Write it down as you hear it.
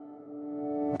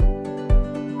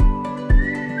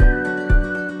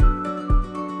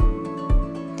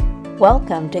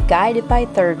Welcome to Guided by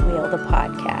Third Wheel, the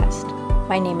podcast.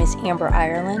 My name is Amber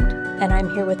Ireland, and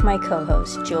I'm here with my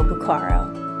co-host, Jill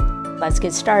Bucaro. Let's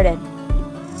get started.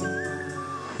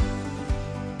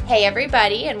 Hey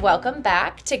everybody, and welcome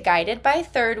back to Guided by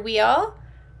Third Wheel.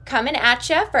 Coming at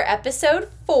you for episode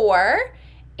 4.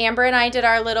 Amber and I did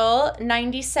our little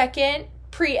 90-second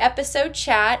pre-episode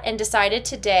chat and decided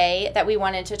today that we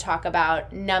wanted to talk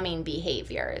about numbing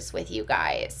behaviors with you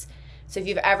guys. So if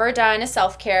you've ever done a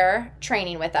self-care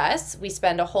training with us, we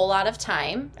spend a whole lot of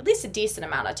time, at least a decent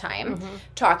amount of time,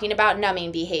 talking about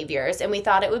numbing behaviors. And we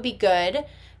thought it would be good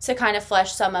to kind of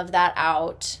flesh some of that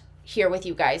out here with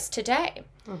you guys today.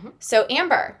 So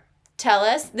Amber, tell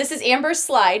us, this is Amber's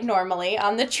slide normally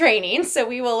on the training, so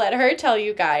we will let her tell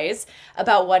you guys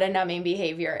about what a numbing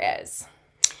behavior is.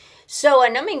 So a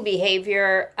numbing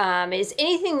behavior is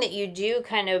anything that you do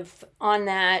kind of on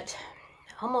that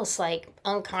almost like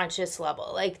unconscious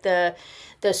level, like the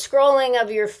scrolling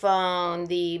of your phone,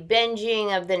 the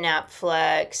binging of the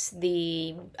Netflix,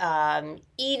 the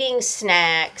eating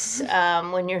snacks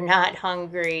when you're not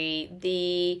hungry,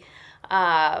 the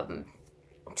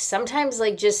sometimes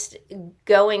like just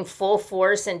going full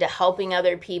force into helping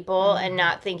other people and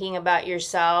not thinking about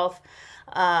yourself,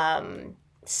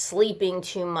 sleeping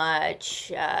too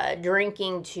much,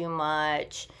 drinking too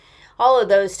much. All of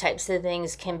those types of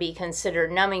things can be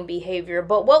considered numbing behavior.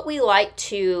 But what we like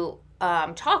to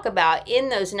talk about in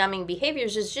those numbing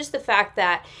behaviors is just the fact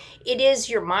that it is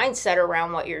your mindset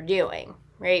around what you're doing,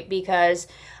 right? Because,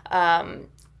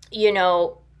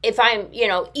 if I'm,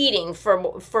 eating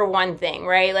for one thing,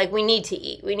 right? Like we need to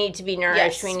eat, we need to be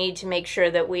nourished, We need to make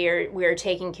sure that we are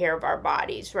taking care of our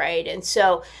bodies, right? And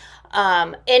so,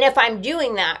 and if I'm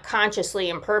doing that consciously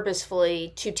and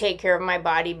purposefully to take care of my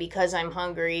body because I'm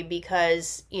hungry,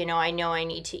 because, I know I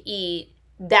need to eat,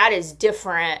 that is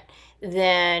different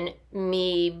than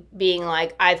me being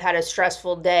like, I've had a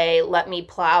stressful day, let me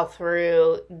plow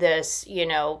through this,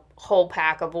 whole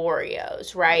pack of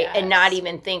Oreos, right? Yes. And not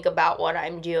even think about what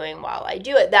I'm doing while I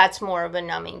do it. That's more of a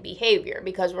numbing behavior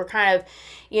because we're kind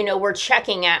of, we're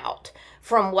checking out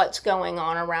from what's going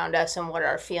on around us and what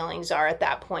our feelings are at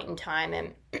that point in time.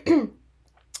 And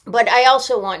but I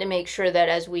also want to make sure that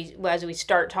as we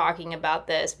start talking about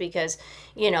this, because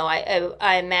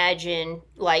I imagine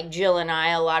like Jill and I,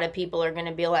 a lot of people are going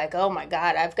to be like, oh my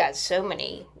God, I've got so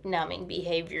many numbing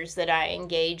behaviors that I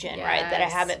engage in, right, that I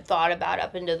haven't thought about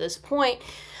up until this point.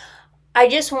 I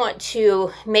just want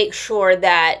to make sure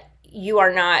that you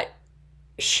are not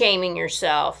shaming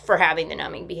yourself for having the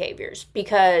numbing behaviors,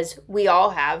 because we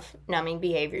all have numbing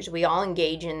behaviors. We all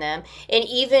engage in them. And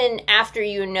even after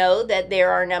you know that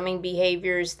there are numbing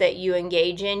behaviors that you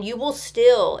engage in, you will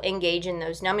still engage in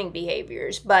those numbing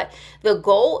behaviors. But the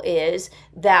goal is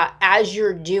that as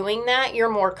you're doing that, you're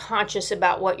more conscious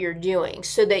about what you're doing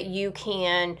so that you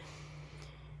can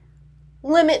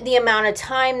limit the amount of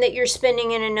time that you're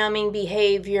spending in a numbing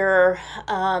behavior.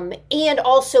 And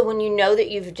also when you know that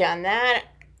you've done that,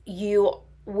 you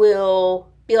will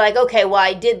be like, okay, well,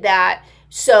 I did that.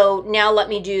 So now let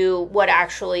me do what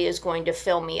actually is going to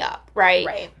fill me up, right?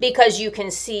 Right. Because you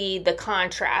can see the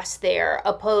contrast there,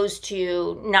 opposed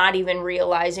to not even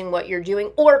realizing what you're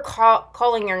doing or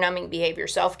calling your numbing behavior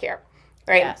self-care,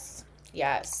 right?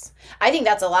 Yes. I think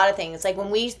that's a lot of things. Like when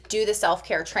we do the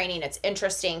self-care training, it's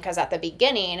interesting because at the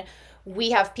beginning, we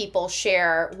have people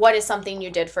share what is something you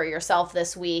did for yourself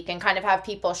this week, and kind of have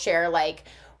people share like,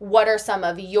 what are some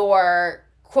of your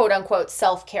quote unquote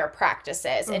self-care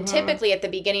practices? And typically at the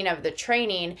beginning of the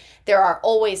training, there are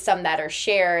always some that are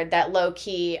shared that low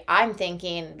key, I'm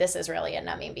thinking this is really a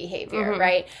numbing behavior,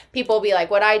 right? People will be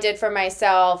like, what I did for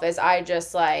myself is I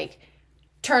just like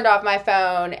turned off my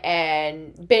phone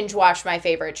and binge watched my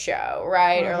favorite show,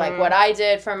 right? Or like what I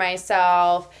did for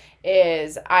myself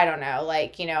is, I don't know,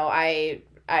 like,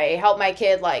 I help my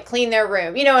kid like clean their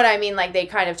room. You know what I mean? Like they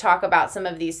kind of talk about some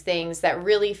of these things that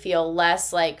really feel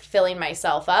less like filling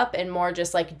myself up and more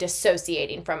just like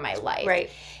dissociating from my life. Right.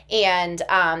 And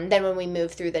then when we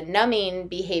move through the numbing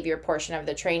behavior portion of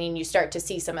the training, you start to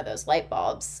see some of those light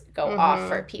bulbs go off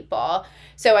for people.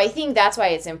 So I think that's why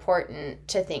it's important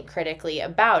to think critically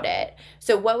about it.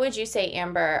 So what would you say,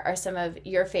 Amber, are some of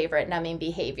your favorite numbing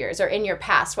behaviors? Or in your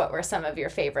past, what were some of your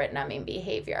favorite numbing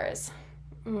behaviors?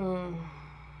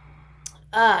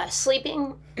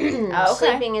 Sleeping. Okay.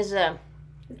 Sleeping is a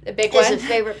big one. Is a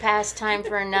favorite pastime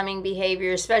for a numbing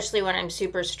behavior, especially when I'm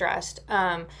super stressed.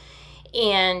 And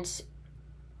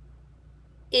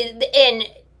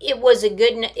it was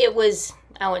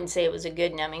I wouldn't say it was a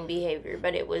good numbing behavior,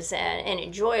 but it was an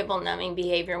enjoyable numbing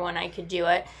behavior when I could do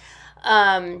it.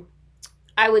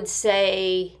 I would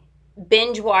say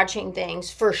binge watching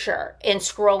things for sure, and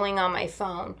scrolling on my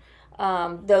phone.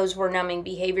 Those were numbing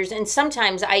behaviors. And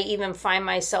sometimes I even find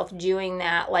myself doing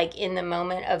that like in the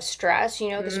moment of stress,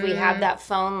 because we have that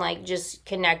phone like just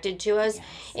connected to us. Yes.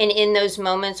 And in those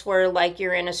moments where like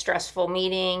you're in a stressful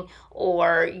meeting,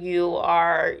 or you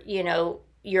are,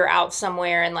 you're out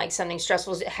somewhere and like something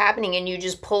stressful is happening, and you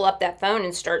just pull up that phone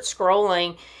and start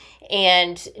scrolling,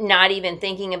 and not even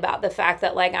thinking about the fact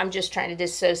that like I'm just trying to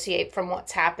dissociate from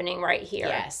what's happening right here,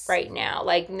 yes, right now.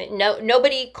 Like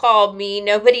nobody called me,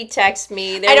 nobody texted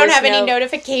me. I don't have any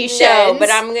notifications. No, but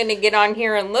I'm going to get on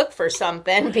here and look for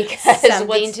something because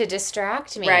something to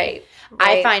distract me. Right.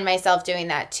 I find myself doing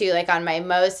that too. Like on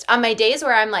my days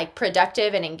where I'm like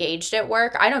productive and engaged at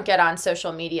work, I don't get on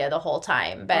social media the whole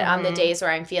time. But on the days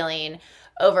where I'm feeling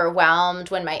overwhelmed,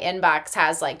 when my inbox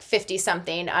has like 50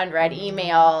 something unread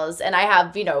emails and I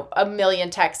have, a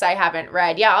million texts I haven't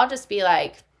read, I'll just be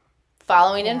like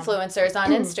following influencers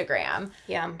on Instagram.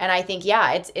 Yeah. And I think,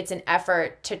 it's an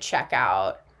effort to check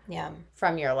out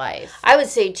from your life. I would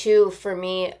say too, for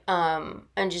me, I'm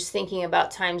just thinking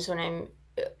about times when I'm,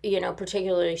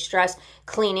 particularly stressed,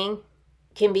 cleaning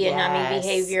can be a numbing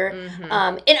behavior.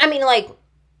 And I mean, like,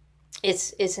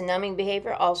 it's a numbing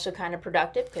behavior, also kind of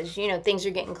productive because, things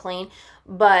are getting clean.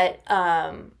 But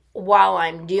while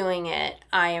I'm doing it,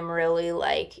 I am really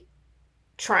like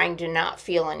trying to not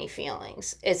feel any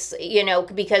feelings. It's,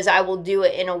 because I will do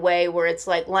it in a way where it's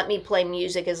like, let me play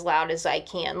music as loud as I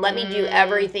can. Let me do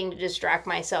everything to distract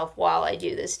myself while I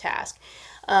do this task.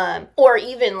 Or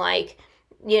even like,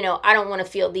 I don't want to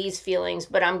feel these feelings,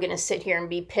 but I'm going to sit here and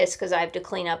be pissed because I have to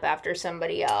clean up after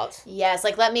somebody else. Yes,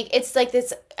 like it's like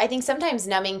this, I think sometimes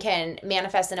numbing can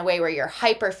manifest in a way where you're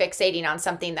hyper fixating on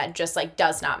something that just like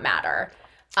does not matter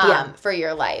for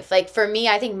your life. Like for me,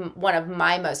 I think one of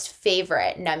my most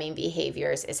favorite numbing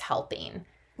behaviors is helping.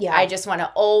 Yeah. I just want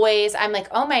to I'm like,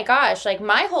 oh my gosh, like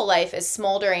my whole life is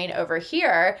smoldering over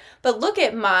here, but look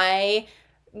at my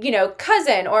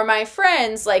cousin or my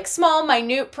friend's like small,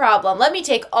 minute problem. Let me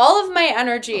take all of my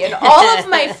energy and all of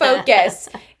my focus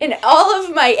and all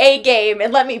of my A game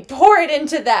and let me pour it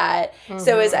into that.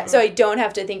 So I don't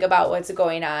have to think about what's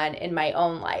going on in my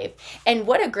own life. And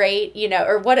what a great,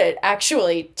 or what a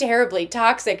actually terribly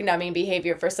toxic numbing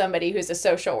behavior for somebody who's a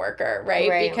social worker,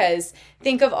 right? Because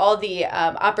think of all the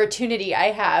opportunity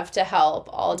I have to help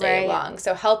all day long.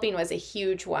 So helping was a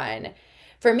huge one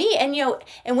for me. And,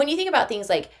 and when you think about things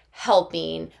like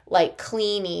helping, like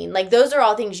cleaning, like those are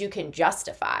all things you can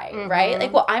justify, right?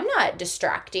 Like, well, I'm not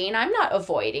distracting. I'm not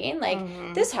avoiding.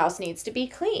 Like, this house needs to be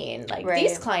clean. Like,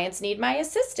 these clients need my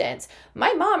assistance.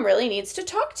 My mom really needs to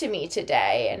talk to me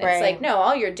today. And it's like, no,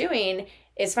 all you're doing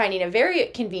is finding a very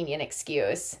convenient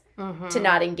excuse to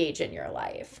not engage in your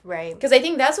life. Right. Because I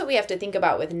think that's what we have to think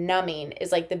about with numbing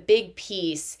is like the big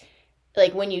piece.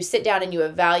 Like when you sit down and you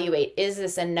evaluate, is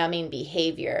this a numbing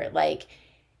behavior? Like,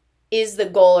 is the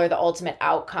goal or the ultimate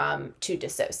outcome to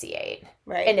dissociate?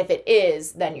 Right. And if it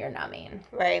is, then you're numbing.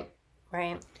 Right.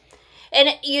 And,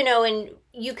 and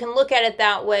you can look at it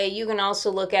that way. You can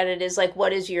also look at it as like,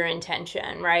 what is your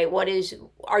intention, right?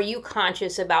 Are you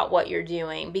conscious about what you're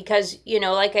doing? Because,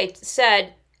 like I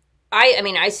said,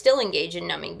 I still engage in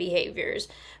numbing behaviors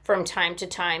from time to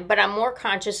time, but I'm more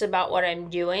conscious about what I'm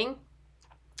doing.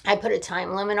 I put a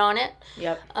time limit on it.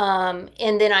 Yep.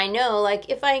 And then I know, like,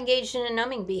 if I engaged in a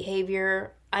numbing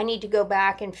behavior, I need to go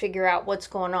back and figure out what's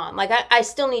going on. Like, I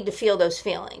still need to feel those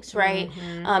feelings, right?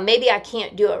 Maybe I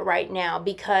can't do it right now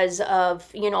because of,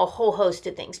 a whole host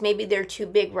of things. Maybe they're too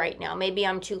big right now. Maybe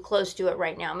I'm too close to it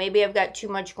right now. Maybe I've got too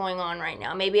much going on right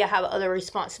now. Maybe I have other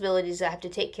responsibilities I have to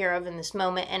take care of in this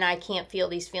moment, and I can't feel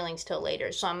these feelings till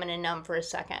later. So I'm going to numb for a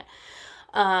second.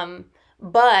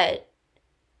 But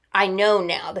I know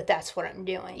now that that's what I'm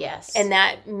doing. Yes. And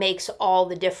that makes all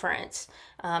the difference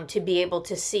to be able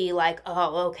to see like,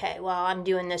 oh, okay, well, I'm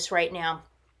doing this right now.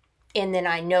 And then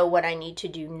I know what I need to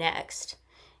do next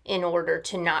in order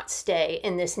to not stay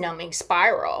in this numbing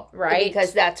spiral. Right.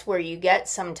 Because that's where you get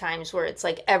sometimes where it's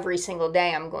like every single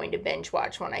day I'm going to binge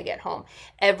watch when I get home.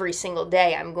 Every single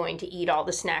day I'm going to eat all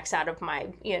the snacks out of my,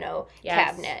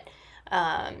 cabinet.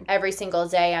 Every single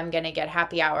day I'm going to get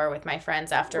happy hour with my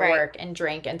friends after work and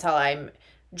drink until I'm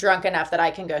drunk enough that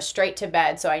I can go straight to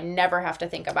bed so I never have to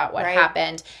think about what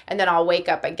happened. And then I'll wake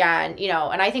up again,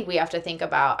 and I think we have to think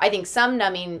about, I think some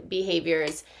numbing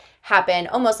behaviors happen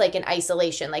almost like in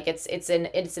isolation, like it's an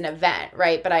event,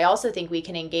 right? But I also think we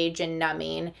can engage in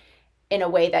numbing in a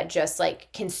way that just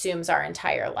like consumes our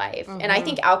entire life. And I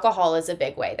think alcohol is a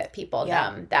big way that people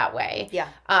numb that way. Yeah.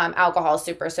 Alcohol is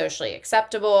super socially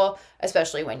acceptable,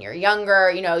 especially when you're younger.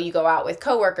 You know, you go out with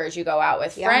coworkers, you go out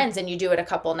with friends, and you do it a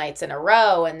couple nights in a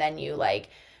row, and then you like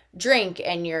drink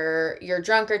and you're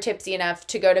drunk or tipsy enough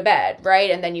to go to bed,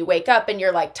 right? And then you wake up and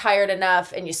you're like tired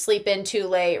enough and you sleep in too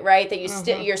late, right? That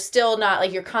you're still not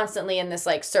like, you're constantly in this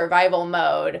like survival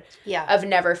mode of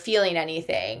never feeling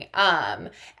anything.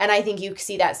 And I think you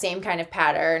see that same kind of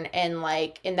pattern in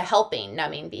like in the helping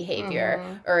numbing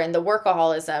behavior or in the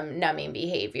workaholism numbing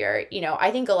behavior. You know,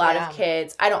 I think a lot of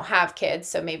kids, I don't have kids,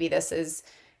 so maybe this is,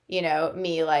 you know,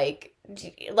 me like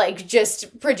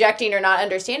just projecting or not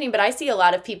understanding, but I see a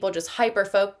lot of people just hyper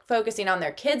focusing on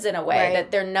their kids in a way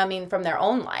that they're numbing from their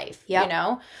own life, you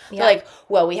know? They're like,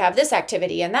 well, we have this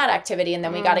activity and that activity, and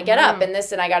then we got to get up and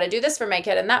this, and I got to do this for my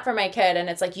kid and that for my kid. And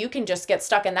it's like, you can just get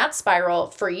stuck in that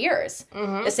spiral for years.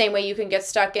 The same way you can get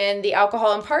stuck in the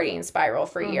alcohol and partying spiral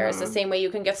for years. The same way you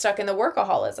can get stuck in the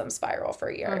workaholism spiral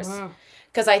for years.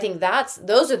 Because I think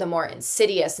those are the more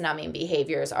insidious numbing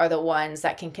behaviors, are the ones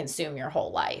that can consume your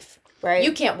whole life. Right.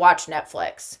 You can't watch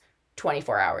Netflix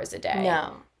 24 hours a day.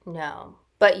 No.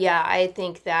 But yeah, I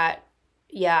think that,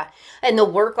 and the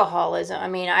workaholism, I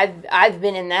mean, I've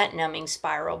been in that numbing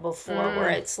spiral before where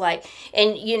it's like,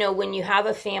 and you know, when you have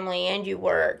a family and you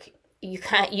work, you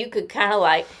could kind of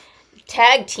like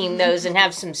tag team those and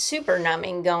have some super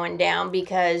numbing going down,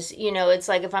 because, you know, it's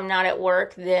like if I'm not at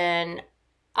work, then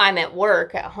I'm at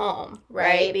work at home,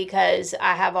 right? Because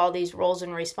I have all these roles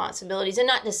and responsibilities. And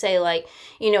not to say like,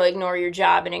 you know, ignore your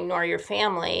job and ignore your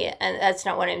family. And that's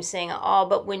not what I'm saying at all.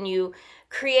 But when you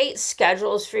create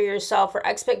schedules for yourself or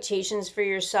expectations for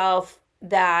yourself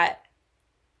that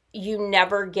you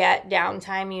never get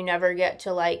downtime, you never get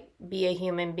to like be a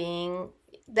human being,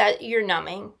 that you're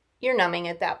numbing. You're numbing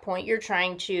at that point. You're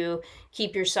trying to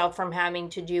keep yourself from having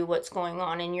to do what's going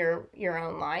on in your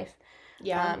own life.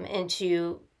 And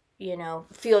to, you know,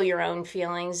 feel your own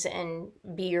feelings and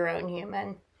be your own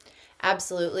human.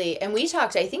 Absolutely. And we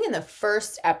talked, I think in the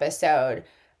first episode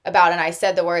about, and I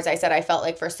said the words, I said, I felt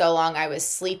like for so long I was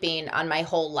sleeping on my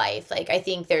whole life. Like, I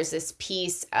think there's this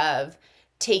piece of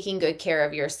taking good care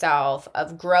of yourself,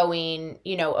 of growing,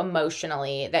 you know,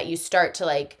 emotionally, that you start to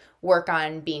like work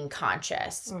on being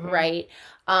conscious, right?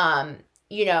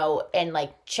 You know, and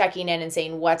like checking in and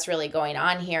saying what's really going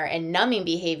on here. And numbing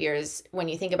behaviors, when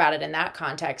you think about it in that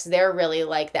context, they're really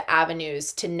like the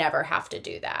avenues to never have to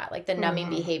do that. Like the numbing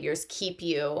behaviors keep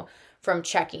you from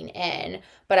checking in.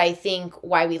 But I think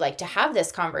why we like to have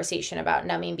this conversation about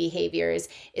numbing behaviors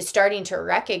is starting to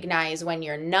recognize when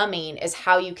you're numbing is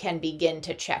how you can begin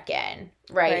to check in,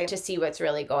 right? To see what's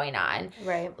really going on.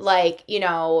 Right. Like, you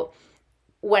know,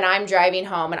 when I'm driving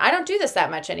home, and I don't do this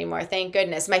that much anymore, thank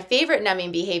goodness. My favorite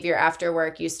numbing behavior after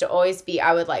work used to always be,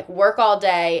 I would like work all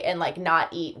day and like not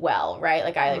eat well, right?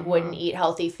 Like I like wouldn't eat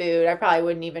healthy food. I probably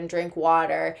wouldn't even drink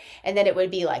water. And then it would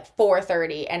be like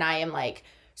 4:30 and I am like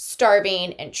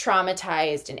starving and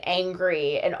traumatized and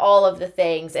angry and all of the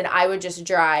things. And I would just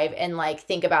drive and like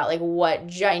think about like what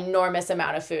ginormous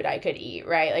amount of food I could eat,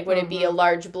 right? Like, would it be a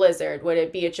large Blizzard? Would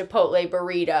it be a Chipotle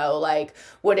burrito? Like,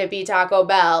 would it be Taco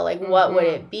Bell? Like, what would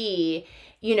it be?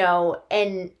 You know,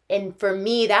 and for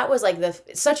me, that was like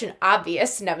such an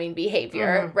obvious numbing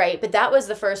behavior, right? But that was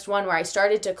the first one where I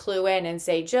started to clue in and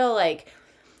say, Jill, like,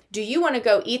 do you want to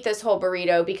go eat this whole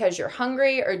burrito because you're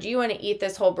hungry, or do you want to eat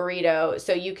this whole burrito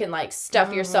so you can like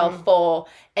stuff yourself full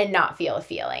and not feel a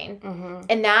feeling?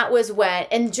 And that was when,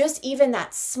 and just even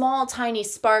that small tiny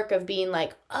spark of being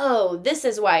like, oh, this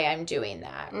is why I'm doing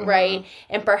that, right?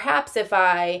 And perhaps if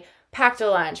I packed a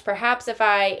lunch, perhaps if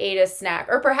I ate a snack,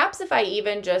 or perhaps if I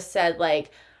even just said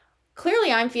like,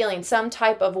 clearly I'm feeling some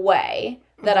type of way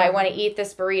that I want to eat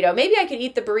this burrito. Maybe I could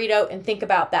eat the burrito and think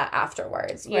about that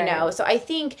afterwards, you know? So I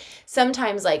think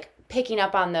sometimes like picking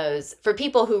up on those for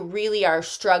people who really are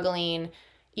struggling,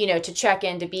 you know, to check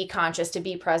in, to be conscious, to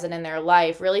be present in their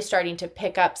life, really starting to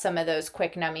pick up some of those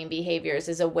quick numbing behaviors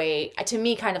is a way, to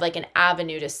me, kind of like an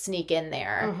avenue to sneak in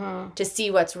there to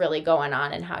see what's really going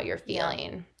on and how you're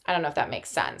feeling. I don't know if that makes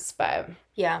sense, but.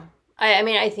 Yeah. I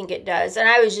mean, I think it does. And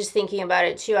I was just thinking about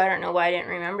it too. I don't know why I didn't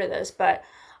remember this, but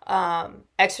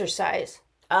exercise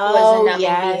was a numbing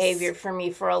behavior for me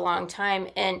for a long time.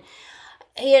 And,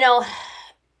 you know,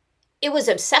 it was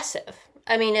obsessive.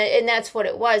 I mean, and that's what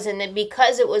it was. And then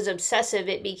because it was obsessive,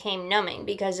 it became numbing,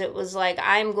 because it was like,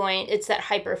 it's that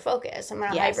hyper focus. I'm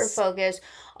going to hyper focus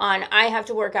on, I have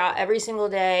to work out every single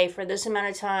day for this amount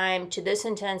of time to this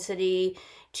intensity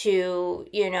to,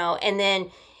 you know, and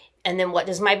then and then what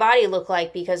does my body look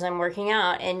like because I'm working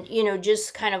out? And,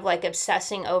 just kind of like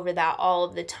obsessing over that all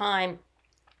of the time.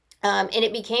 And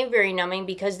it became very numbing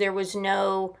because there was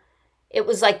it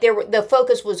was like the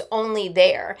focus was only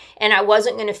there, and I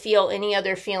wasn't going to feel any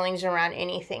other feelings around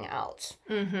anything else.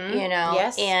 Mm-hmm.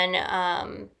 Yes.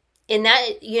 And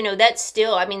that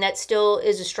still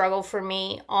is a struggle for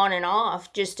me on and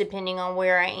off, just depending on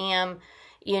where I am,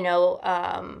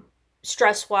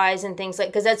 stress wise and things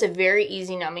because that's a very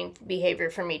easy numbing behavior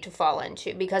for me to fall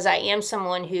into, because I am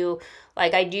someone who,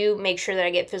 like, I do make sure that I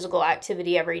get physical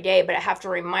activity every day, but I have to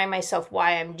remind myself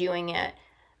why I'm doing it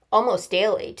almost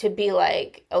daily, to be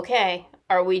like, okay,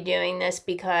 are we doing this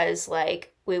because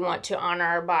like we want to honor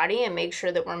our body and make sure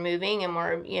that we're moving and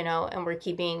we're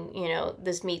keeping,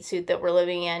 this meat suit that we're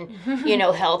living in,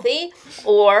 healthy,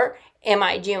 or am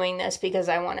I doing this because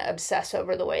I want to obsess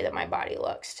over the way that my body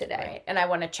looks today? Right. And I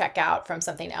want to check out from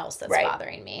something else that's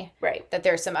bothering me. Right. That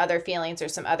there's some other feelings or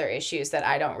some other issues that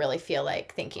I don't really feel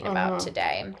like thinking about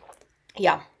today.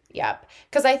 Yeah. Yep.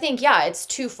 Because I think, it's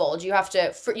twofold. You have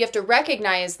to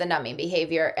recognize the numbing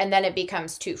behavior, and then it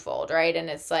becomes twofold, right? And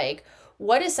it's like,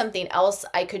 what is something else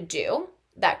I could do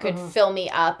that could fill me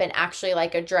up and actually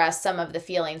like address some of the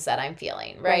feelings that I'm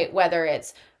feeling, right? Whether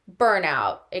it's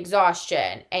burnout,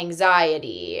 exhaustion,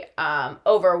 anxiety,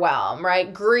 overwhelm,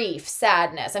 right? Grief,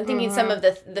 sadness. I'm thinking some of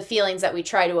the feelings that we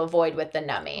try to avoid with the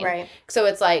numbing. Right. So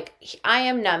it's like, I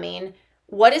am numbing.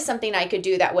 What is something I could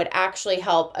do that would actually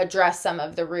help address some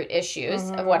of the root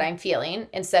issues of what I'm feeling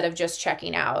instead of just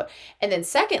checking out? And then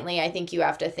secondly, I think you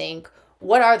have to think,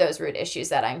 what are those root issues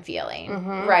that I'm feeling,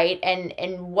 right?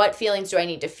 And what feelings do I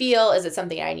need to feel? Is it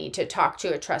something I need to talk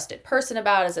to a trusted person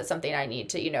about? Is it something I need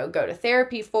to, go to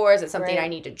therapy for? Is it something I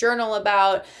need to journal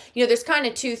about? There's kind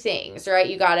of two things, right?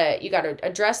 You gotta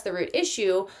address the root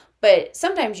issue, but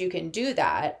sometimes you can do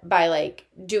that by like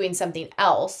doing something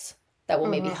else that will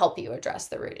maybe help you address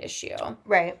the root issue.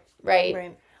 Right.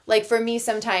 Like for me,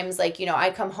 sometimes like,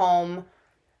 I come home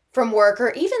from work,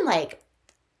 or even like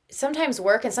sometimes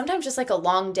work, and sometimes just like a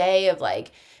long day of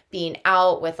like being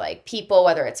out with like people,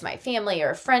 whether it's my family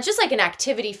or friends, just like an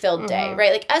activity filled day,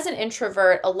 right? Like as an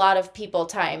introvert, a lot of people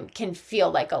time can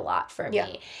feel like a lot for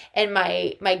me. And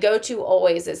my go-to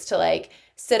always is to like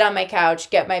sit on my couch,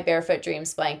 get my Barefoot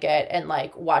Dreams blanket, and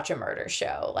like watch a murder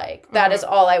show. Like that is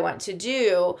all I want to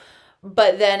do.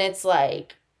 But then it's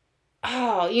like,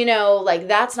 like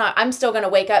that's not, I'm still going to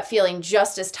wake up feeling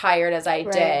just as tired as I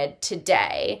did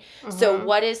today. So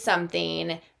what is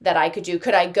something that I could do?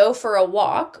 Could I go for a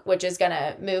walk, which is going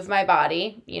to move my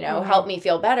body, help me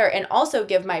feel better, and also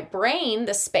give my brain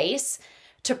the space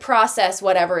to process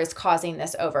whatever is causing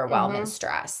this overwhelm and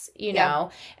stress, know?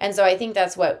 And so I think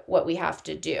that's what we have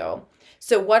to do.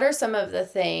 So what are some of the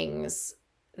things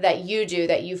that you do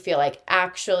that you feel like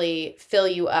actually fill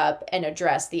you up and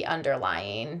address the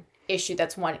underlying issue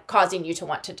that's causing you to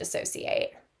want to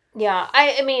dissociate? Yeah.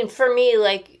 I mean, for me,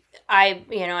 like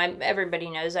everybody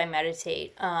knows I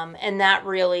meditate. And that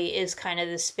really is kind of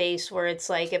the space where it's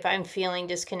like, if I'm feeling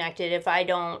disconnected, if I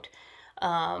don't,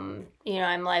 I'm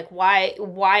like, why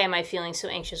am I feeling so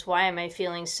anxious? Why am I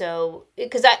feeling so,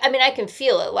 because I can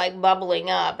feel it like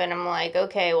bubbling up, and I'm like,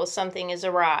 okay, well, something is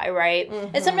awry, right?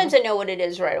 And sometimes I know what it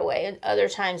is right away. And other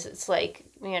times it's like,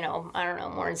 I don't know,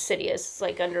 more insidious. It's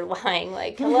like underlying,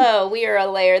 like, hello, we are a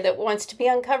layer that wants to be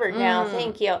uncovered now.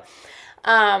 Thank you.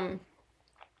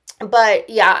 But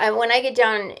yeah, when I get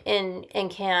down and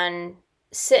can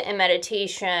sit in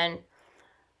meditation,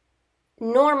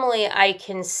 normally I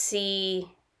can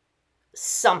see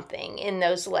something in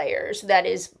those layers that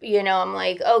is, I'm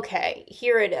like, okay,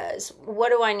 here it is. What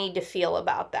do I need to feel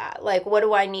about that? Like, what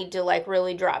do I need to like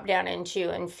really drop down into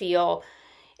and feel?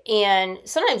 And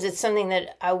sometimes it's something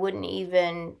that I wouldn't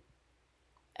even,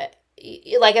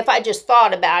 like if I just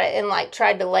thought about it and like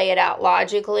tried to lay it out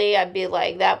logically, I'd be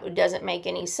like, that doesn't make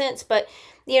any sense. But,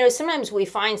 sometimes we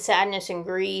find sadness and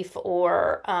grief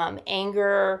or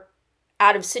anger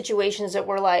out of situations that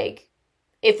we're like,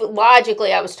 if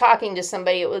logically I was talking to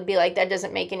somebody, it would be like, that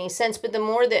doesn't make any sense. But the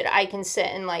more that I can sit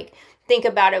and like think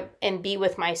about it and be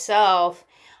with myself,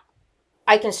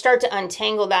 I can start to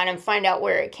untangle that and find out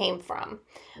where it came from.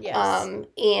 Yes.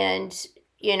 And,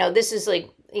 this is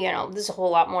like, this is a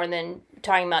whole lot more than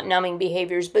talking about numbing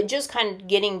behaviors, but just kind of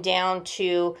getting down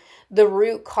to the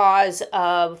root cause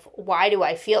of, why do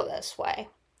I feel this way?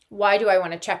 Why do I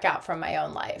want to check out from my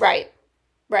own life? Right.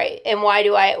 And why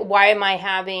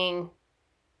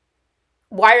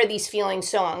are these feelings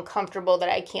so uncomfortable that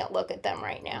I can't look at them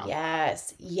right now?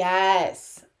 Yes.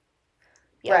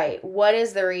 Yep. Right. What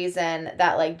is the reason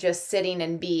that like just sitting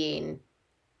and being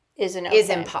is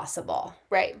impossible?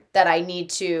 Right. That I need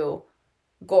to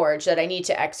gorge, that I need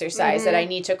to exercise, that I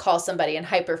need to call somebody and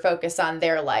hyper focus on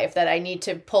their life, that I need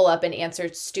to pull up and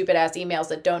answer stupid ass emails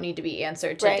that don't need to be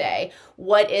answered today. Right.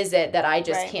 What is it that I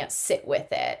just can't sit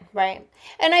with it? Right.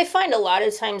 And I find a lot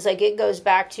of times, like, it goes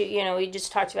back to, we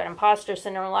just talked about imposter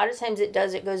syndrome. A lot of times it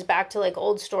goes back to like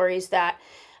old stories that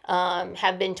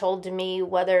have been told to me,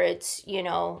 whether it's,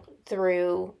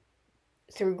 through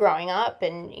growing up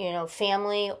and,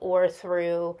 family, or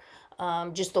through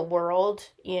just the world,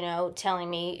 telling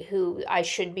me who I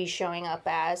should be showing up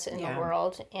as in the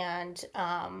world. And,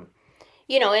 and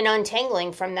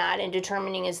untangling from that and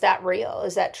determining, is that real?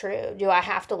 Is that true? Do I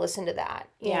have to listen to that?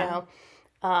 You know?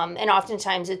 And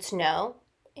oftentimes it's no.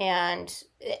 And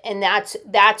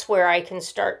that's where I can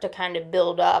start to kind of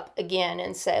build up again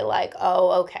and say, like,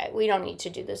 oh, okay, we don't need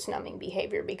to do this numbing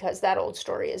behavior because that old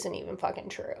story isn't even fucking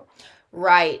true.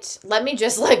 Right. Let me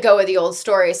just let go of the old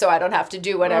story so I don't have to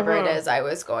do whatever it is I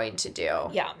was going to do.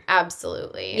 Yeah.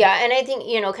 Absolutely. Yeah. And I think,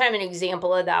 kind of an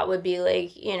example of that would be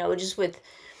like, just with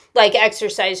like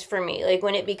exercise for me, like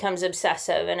when it becomes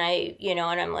obsessive and I, and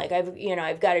I'm like,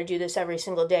 I've got to do this every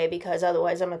single day because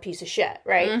otherwise I'm a piece of shit.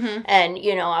 Right. And,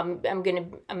 I'm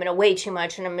going to weigh too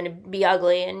much and I'm going to be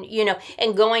ugly and,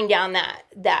 and going down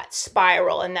that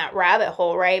spiral and that rabbit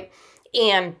hole. Right.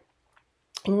 And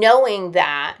knowing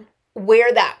that,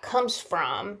 where that comes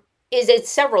from is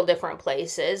it's several different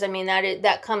places. I mean,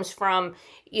 that comes from,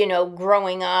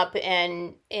 growing up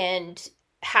and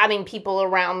having people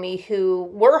around me who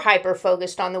were hyper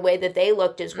focused on the way that they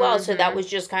looked as well. So that was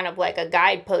just kind of like a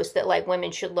guidepost that like women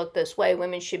should look this way.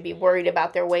 Women should be worried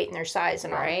about their weight and their size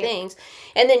and all things.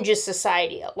 And then just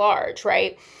society at large.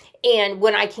 Right. And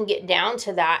when I can get down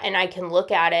to that and I can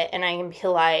look at it and I can be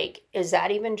like, is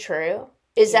that even true?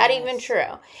 Is that even true?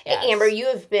 Yes. Amber, you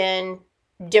have been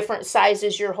different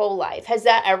sizes your whole life. Has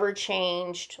that ever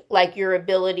changed, like, your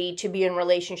ability to be in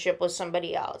relationship with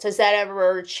somebody else? Has that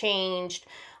ever changed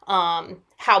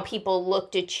how people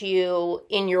looked at you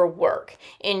in your work,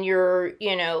 in your,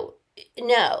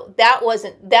 no, that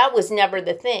was never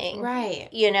the thing. Right.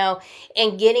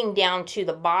 And getting down to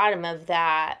the bottom of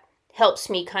that helps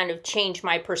me kind of change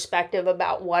my perspective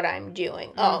about what I'm doing.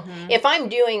 Oh, if I'm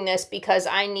doing this because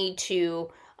I need to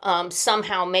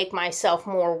somehow make myself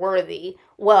more worthy,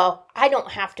 well, I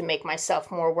don't have to make myself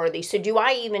more worthy. So do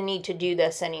I even need to do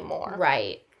this anymore?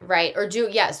 Right. Right. Or do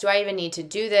I even need to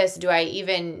do this? Do I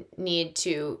even need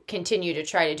to continue to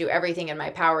try to do everything in my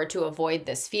power to avoid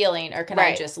this feeling? Or can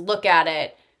I just look at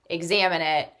it, examine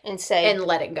it, and say, and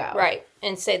let it go? Right.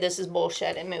 And say, this is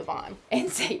bullshit, and move on. And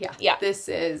say, this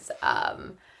is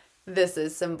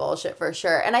some bullshit for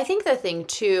sure. And I think the thing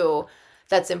too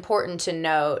that's important to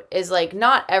note is, like,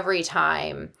 not every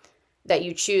time that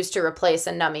you choose to replace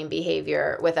a numbing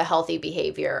behavior with a healthy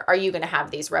behavior are you going to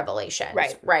have these revelations.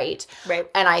 Right.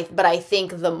 And I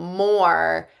think the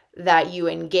more that you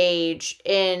engage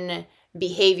in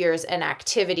behaviors and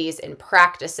activities and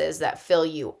practices that fill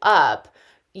you up,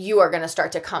 you are going to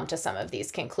start to come to some of these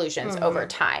conclusions over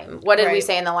time. What did we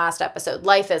say in the last episode?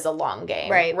 Life is a long game,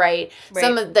 right?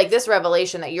 Some of, like, this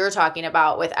revelation that you're talking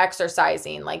about with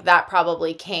exercising, like, that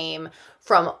probably came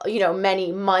from,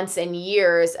 many months and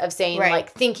years of saying,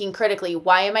 like, thinking critically,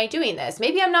 why am I doing this?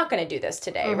 Maybe I'm not going to do this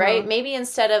today, right? Maybe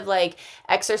instead of, like,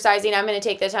 exercising, I'm going to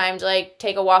take the time to, like,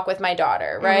 take a walk with my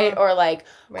daughter, right? Or, like,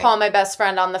 call my best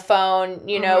friend on the phone,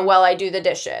 while I do the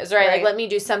dishes, right? Like, let me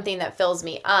do something that fills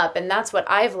me up. And that's what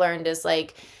I've learned is,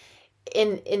 like,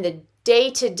 in the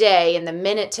day to day, in the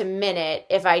minute to minute,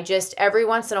 if I just every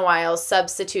once in a while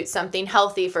substitute something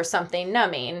healthy for something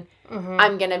numbing,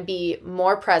 I'm going to be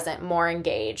more present, more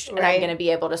engaged, and I'm going to be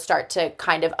able to start to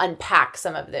kind of unpack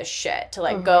some of this shit, to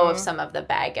let go of some of the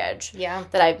baggage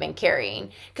that I've been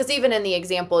carrying. Because even in the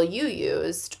example you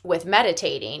used with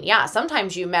meditating,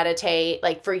 sometimes you meditate,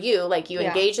 like, for you, like, you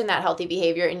engage in that healthy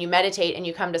behavior and you meditate and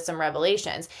you come to some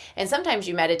revelations. And sometimes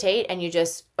you meditate and you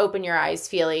just open your eyes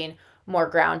feeling more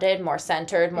grounded, more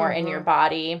centered, more in your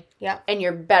body. Yeah. And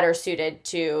you're better suited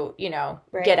to,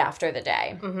 get after the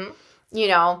day.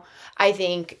 I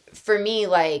think for me,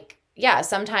 like,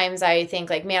 sometimes I think,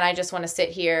 like, man, I just want to sit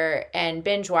here and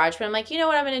binge watch. But I'm like, you know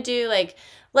what I'm going to do? Like,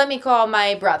 let me call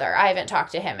my brother. I haven't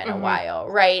talked to him in a while,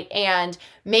 right? And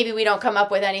maybe we don't come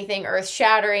up with anything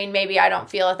earth-shattering. Maybe I don't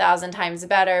feel 1,000 times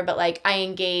better. But, like, I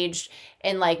engaged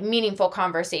in, like, meaningful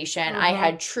conversation. I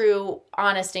had true,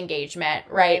 honest engagement,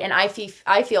 right? And I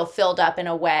feel filled up in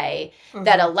a way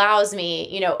that allows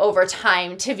me, over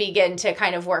time to begin to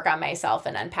kind of work on myself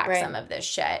and unpack some of this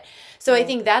shit. So I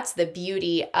think that's the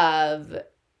beauty of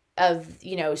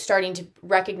starting to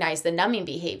recognize the numbing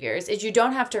behaviors is you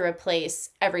don't have to replace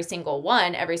every single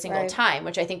one every single time,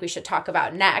 which I think we should talk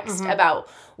about next, about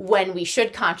when we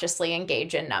should consciously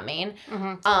engage in numbing.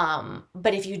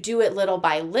 But if you do it little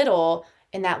by little,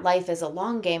 in that life is a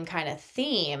long game kind of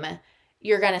theme,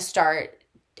 you're going to start,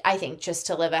 I think, just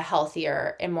to live a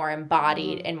healthier and more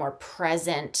embodied and more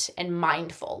present and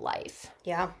mindful life.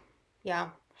 Yeah.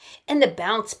 Yeah. And the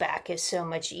bounce back is so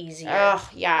much easier. Oh,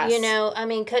 yes. I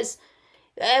mean, because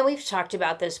we've talked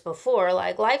about this before,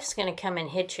 like life's going to come and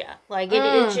hit you. Like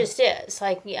it just is.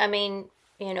 Like, I mean,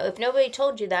 if nobody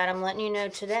told you that, I'm letting you know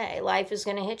today, life is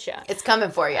going to hit you. It's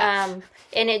coming for you. And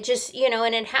it just,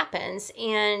 and it happens.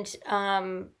 And,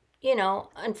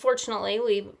 unfortunately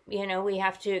we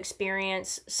have to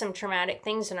experience some traumatic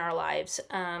things in our lives.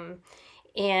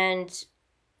 And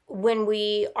when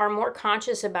we are more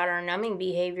conscious about our numbing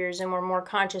behaviors and we're more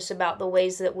conscious about the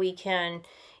ways that we can,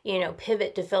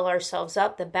 pivot to fill ourselves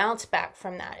up, the bounce back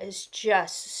from that is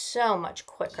just so much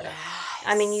quicker. Yes.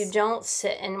 I mean, you don't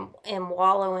sit and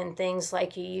wallow in things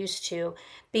like you used to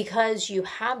because you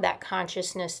have that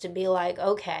consciousness to be like,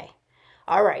 okay,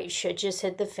 all right, shit just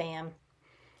hit the fan.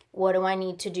 What do I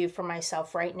need to do for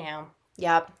myself right now?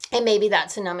 Yep. And maybe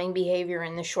that's a numbing behavior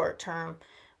in the short term,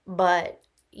 but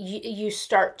you've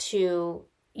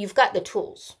got the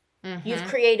tools. You've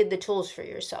created the tools for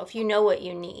yourself. You know what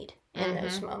you need in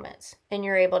those moments, and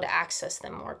you're able to access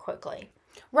them more quickly.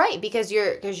 Right, because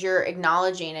you're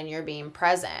acknowledging and you're being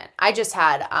present. I just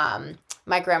had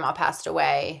my grandma passed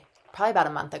away probably about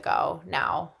a month ago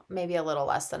now, maybe a little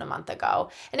less than a month ago.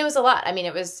 And it was a lot. I mean,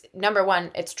 it was, number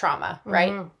one, it's trauma,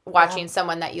 right? Watching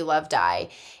someone that you love die.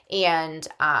 And,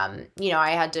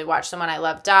 I had to watch someone I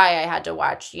love die. I had to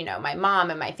watch, my mom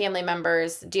and my family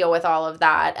members deal with all of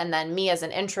that. And then me as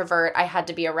an introvert, I had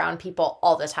to be around people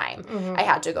all the time. I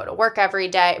had to go to work every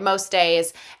day, most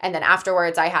days. And then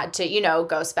afterwards I had to,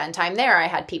 go spend time there. I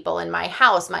had people in my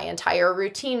house. My entire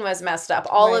routine was messed up.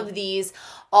 All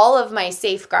of my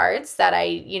safeguards that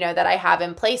I have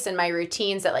in place in my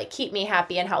routines that keep me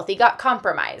happy and healthy got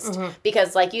compromised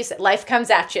because, like you said, life comes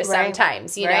at you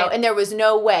sometimes, you know, and there was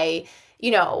no way,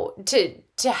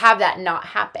 to have that not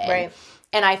happen. Right.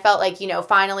 And I felt like,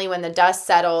 finally when the dust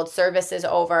settled, service is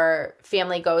over,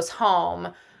 family goes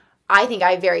home, I think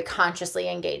I very consciously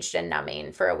engaged in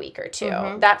numbing for a week or two.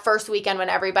 That first weekend when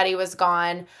everybody was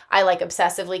gone, I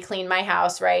obsessively cleaned my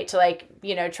house, right? To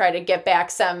try to get back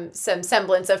some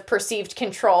semblance of perceived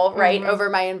control, right? Over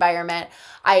my environment.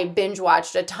 I binge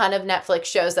watched a ton of Netflix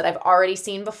shows that I've already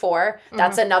seen before.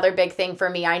 That's another big thing for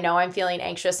me. I know I'm feeling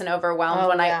anxious and overwhelmed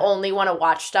when I only want to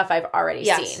watch stuff I've already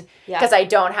seen because I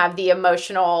don't have the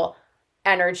emotional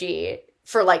energy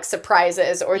for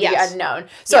surprises or the unknown.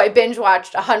 So I binge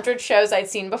watched 100 shows I'd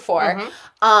seen before.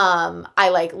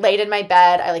 I laid in my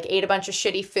bed. I ate a bunch of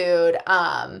shitty food.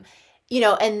 And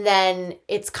then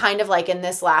it's kind of in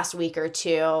this last week or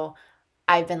two,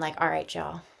 I've been all right,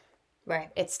 Jill. Right.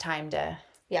 It's time to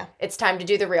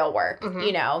do the real work,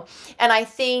 And I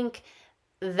think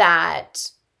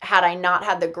that had I not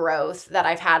had the growth that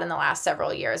I've had in the last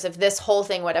several years, if this whole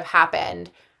thing would have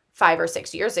happened 5 or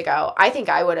 6 years ago, I think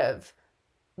I would have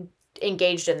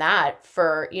engaged in that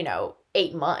for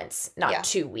 8 months, not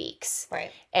 2 weeks.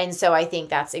 Right. And so I think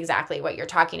that's exactly what you're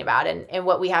talking about. And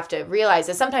what we have to realize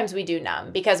is sometimes we do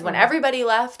numb because when everybody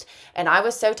left and I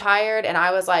was so tired and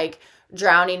I was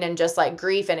drowning in just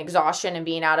grief and exhaustion and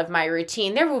being out of my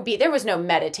routine, there was no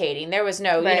meditating. There was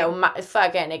no,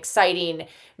 fucking exciting,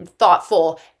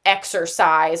 thoughtful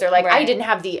exercise or I didn't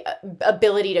have the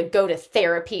ability to go to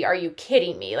therapy. Are you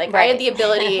kidding me? I had the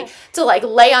ability to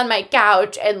lay on my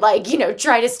couch and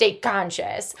try to stay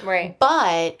conscious. Right.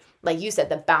 But like you said,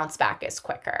 the bounce back is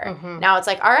quicker. Now it's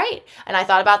all right. And I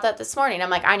thought about that this morning.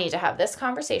 I'm I need to have this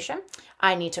conversation.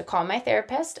 I need to call my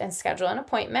therapist and schedule an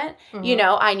appointment.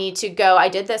 I need to go. I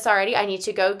did this already. I need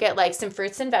to go get some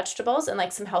fruits and vegetables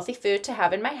and some healthy food to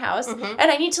have in my house. And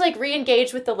I need to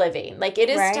re-engage with the living. It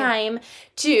is time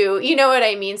to, you know what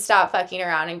I mean? Stop fucking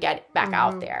around and get back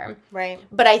out there. Right.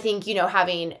 But I think,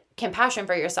 having compassion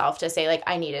for yourself to say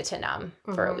I needed to numb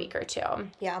for a week or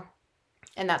two. Yeah.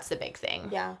 And that's the big thing.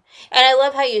 Yeah. And I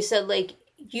love how you said,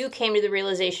 you came to the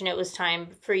realization it was time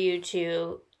for you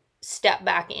to step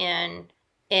back in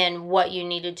and what you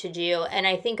needed to do. And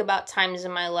I think about times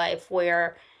in my life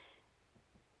where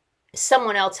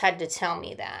someone else had to tell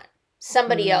me that.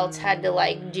 Somebody else had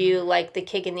to do the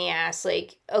kick in the ass,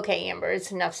 okay, Amber,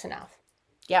 enough's enough.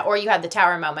 Yeah, or you had the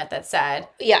tower moment that said,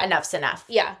 enough's enough.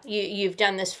 Yeah, you've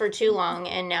done this for too long,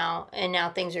 and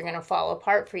now things are going to fall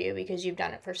apart for you because you've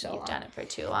done it for so long. You've done it for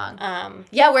too long.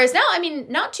 Whereas now, I mean,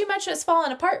 not too much has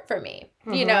fallen apart for me,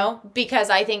 you know, because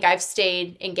I think I've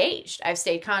stayed engaged. I've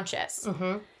stayed conscious.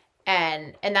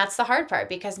 And that's the hard part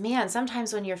because, man,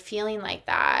 sometimes when you're feeling like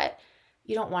that,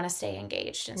 you don't want to stay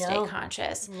engaged and stay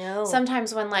conscious. No.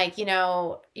 Sometimes when, like, you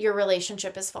know, your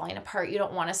relationship is falling apart, you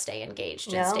don't want to stay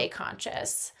engaged and stay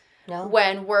conscious. No.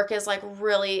 When work is, like,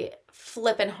 really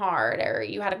flipping hard, or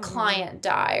you had a client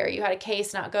die, or you had a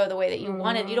case not go the way that you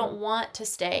wanted, you don't want to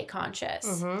stay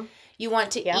conscious. You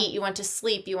want to eat, you want to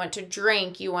sleep, you want to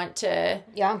drink, you want to...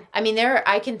 Yeah. I mean,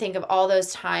 I can think of all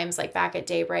those times, like, back at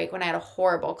Daybreak when I had a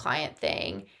horrible client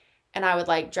thing, and I would,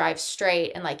 like, drive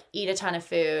straight and, like, eat a ton of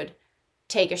food,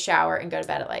 take a shower, and go to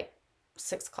bed at, like,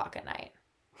 6 o'clock at night.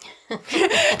 Because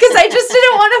I just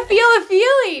didn't want to feel a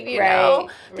feeling, you know?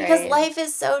 Because life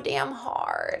is so damn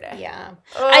hard. Yeah.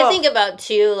 I think about,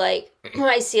 too, like,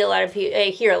 I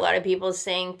hear a lot of people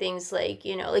saying things like,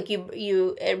 you know, like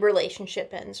a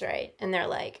relationship ends, right? And they're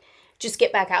like, just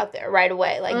get back out there right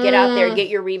away. Like, get out there, get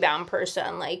your rebound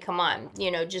person. Like, come on,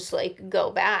 you know, just, like,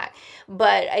 go back.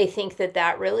 But I think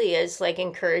that really is, like,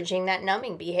 encouraging that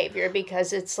numbing behavior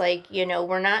because it's like, you know,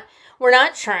 we're not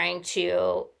trying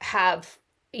to have,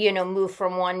 you know, move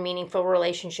from one meaningful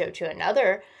relationship to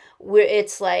another.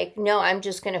 It's like, no, I'm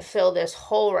just going to fill this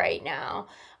hole right now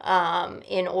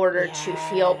in order to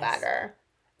feel better.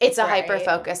 It's a hyper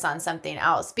focus on something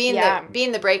else. Being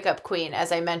the breakup queen,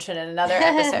 as I mentioned in another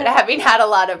episode, having had a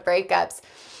lot of breakups,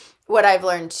 what I've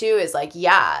learned too is like,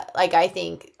 like I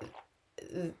think,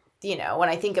 you know, when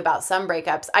I think about some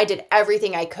breakups, I did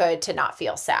everything I could to not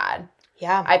feel sad.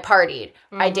 Yeah. I partied.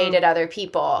 I dated other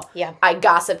people. Yeah. I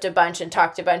gossiped a bunch and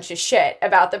talked a bunch of shit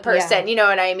about the person. You know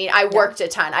what I mean? I worked a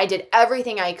ton. I did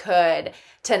everything I could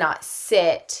to not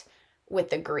sit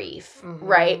with the grief,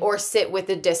 right? Or sit with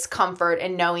the discomfort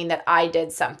and knowing that I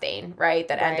did something, right?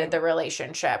 That ended the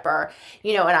relationship, or,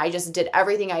 you know, and I just did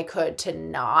everything I could to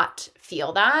not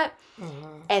feel that.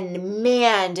 And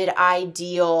man, did I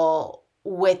deal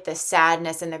with the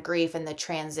sadness and the grief and the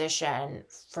transition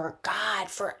for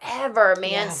forever,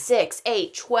 man, 6,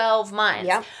 8, 12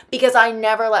 months, because I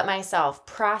never let myself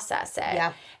process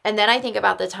it. And then I think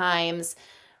about the times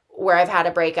where I've had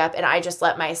a breakup and I just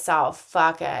let myself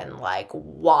fucking like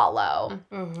wallow,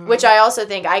 which I also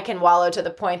think I can wallow to the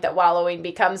point that wallowing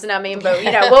becomes numbing, but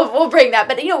you know, we'll bring that.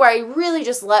 But you know, where I really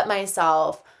just let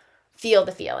myself feel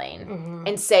the feeling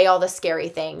and say all the scary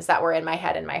things that were in my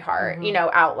head and my heart, you know,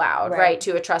 out loud, right?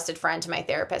 To a trusted friend, to my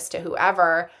therapist, to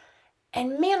whoever.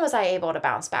 And man, was I able to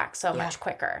bounce back so much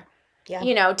quicker.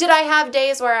 You know, did I have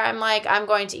days where I'm like, I'm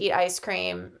going to eat ice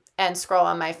cream and scroll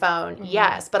on my phone?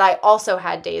 Yes. But I also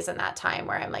had days in that time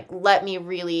where I'm like, let me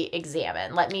really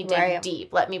examine, let me dig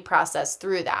deep, let me process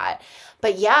through that.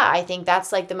 But yeah, I think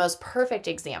that's like the most perfect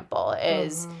example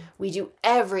is we do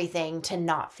everything to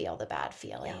not feel the bad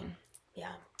feeling.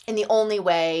 Yeah. And the only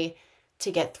way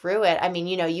to get through it, I mean,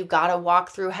 you know, you got to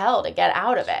walk through hell to get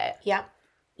out of it. Yeah.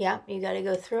 Yeah. You got to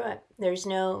go through it. There's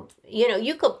no, you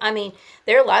know,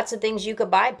 there are lots of things you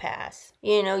could bypass,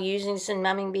 you know, using some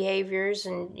numbing behaviors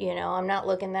and, you know, I'm not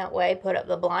looking that way, put up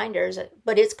the blinders,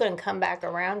 but it's going to come back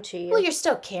around to you. Well, you're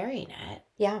still carrying it.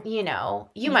 Yeah. You know,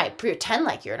 you might pretend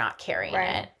like you're not carrying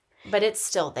it. But it's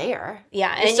still there.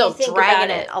 Yeah. You're still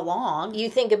dragging it along.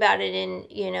 You think about it in,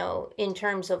 you know, in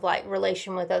terms of like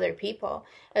relation with other people.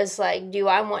 It's like, do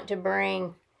I want to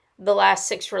bring the last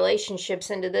 6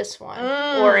 relationships into this one?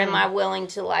 Or am I willing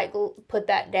to like put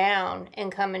that down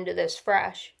and come into this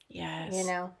fresh? Yes. You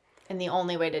know? And the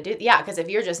only way to do, because if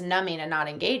you're just numbing and not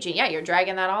engaging, you're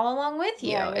dragging that all along with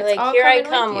you. Yeah, it's like, here I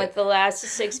come with the last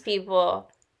 6 people.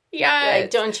 Yeah.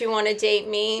 Like, don't you want to date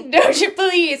me? Don't you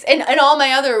please? And all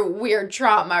my other weird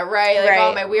trauma, right? Like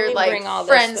all my weird like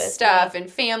friend stuff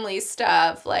and family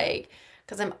stuff, like,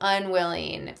 because I'm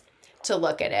unwilling to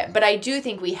look at it. But I do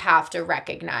think we have to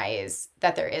recognize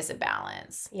that there is a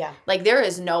balance. Yeah. Like there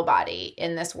is nobody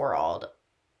in this world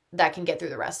that can get through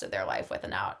the rest of their life with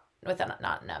not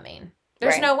numbing.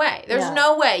 There's no way. There's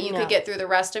no way you could get through the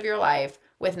rest of your life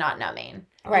with not numbing.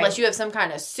 Right. Unless you have some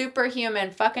kind of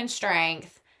superhuman fucking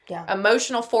strength. Yeah.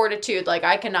 Emotional fortitude, like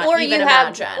I cannot even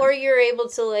imagine. Or you're able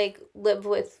to like live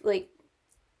with like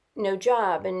no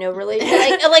job and no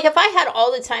relationship. like if I had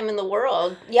all the time in the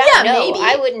world, maybe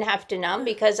I wouldn't have to numb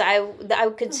because I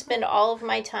could spend all of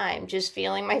my time just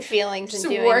feeling my feelings just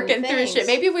and doing working through shit.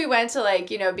 Maybe if we went to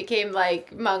like, you know, became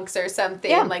like monks or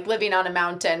something, like living on a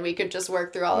mountain, we could just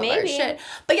work through all of our shit.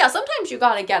 But yeah, sometimes you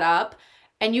gotta get up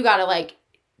and you gotta like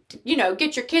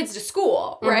get your kids to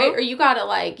school, right? Or you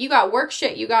got work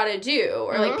shit you gotta do,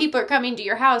 or like people are coming to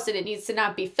your house and it needs to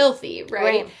not be filthy,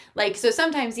 right? Like, so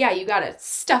sometimes, you gotta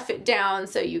stuff it down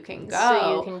so you can go.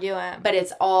 So you can do it. But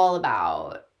it's all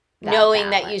about knowing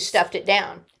balance. That you stuffed it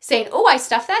down. Saying, oh, I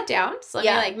stuffed that down. So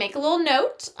let me make a little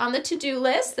note on the to-do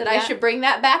list that I should bring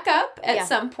that back up at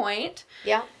some point.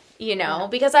 Yeah.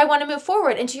 Because I want to move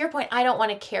forward. And to your point, I don't want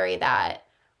to carry that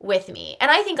with me. And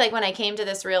I think like when I came to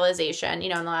this realization, in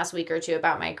the last week or two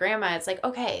about my grandma, it's like,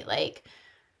 okay, like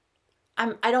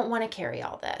I don't want to carry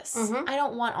all this. I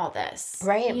don't want all this.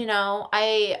 Right. And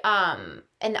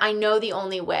I know the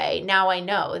only way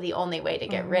to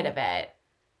get rid of it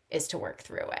is to work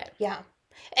through it. Yeah.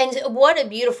 And what a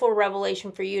beautiful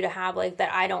revelation for you to have, like,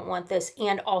 that I don't want this,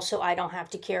 and also I don't have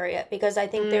to carry it. Because I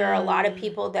think there are a lot of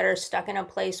people that are stuck in a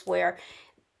place where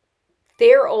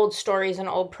their old stories and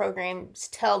old programs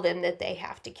tell them that they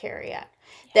have to carry it.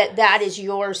 That is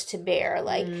yours to bear.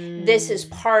 Like, this is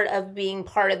part of being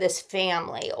part of this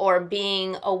family, or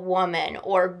being a woman,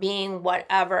 or being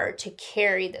whatever, to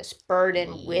carry this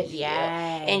burden with you.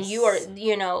 And you are,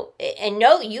 and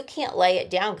know that you can't lay it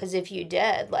down, because if you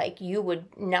did, like, you would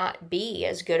not be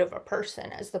as good of a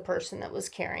person as the person that was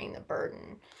carrying the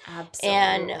burden.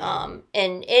 Absolutely.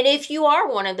 And if you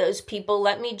are one of those people,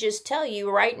 let me just tell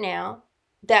you right now,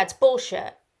 that's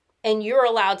bullshit. And you're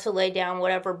allowed to lay down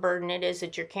whatever burden it is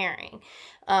that you're carrying.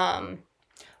 Well,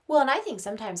 and I think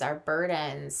sometimes our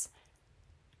burdens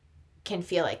can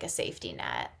feel like a safety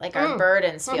net. Like our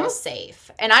burdens feel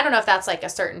safe. And I don't know if that's like a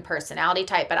certain personality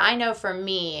type, but I know for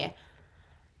me,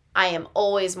 I am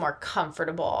always more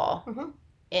comfortable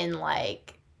in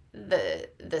like the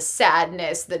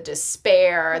sadness, the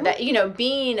despair, that,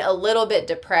 being a little bit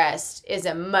depressed is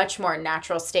a much more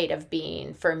natural state of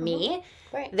being for me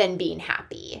than being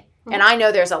happy. And I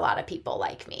know there's a lot of people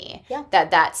like me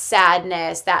that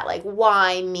sadness, that like,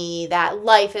 why me, that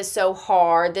life is so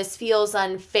hard, this feels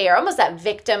unfair, almost that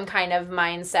victim kind of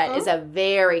mindset is a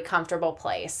very comfortable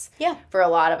place for a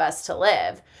lot of us to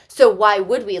live. So why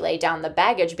would we lay down the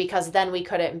baggage? Because then we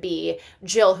couldn't be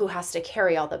Jill who has to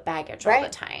carry all the baggage all the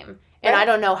time. And I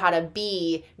don't know how to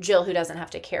be Jill who doesn't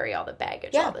have to carry all the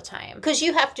baggage all the time. Because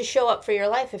you have to show up for your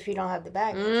life if you don't have the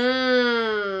baggage.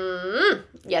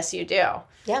 Yes, you do.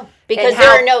 Yeah. Because there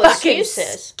are no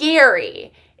excuses.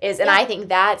 Scary is, and I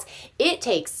think it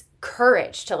takes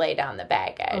courage to lay down the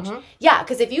baggage. Yeah,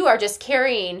 because if you are just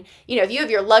carrying, if you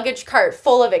have your luggage cart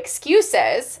full of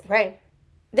excuses,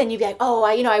 then you'd be like, oh,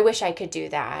 I wish I could do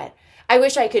that. I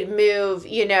wish I could move,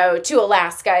 to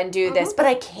Alaska and do this, but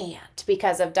I can't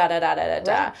because of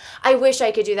da-da-da-da-da-da. I wish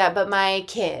I could do that, but my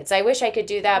kids. I wish I could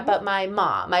do that, but my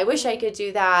mom. I wish I could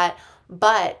do that,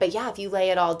 but yeah, if you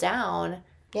lay it all down.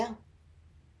 Yeah.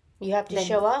 You have to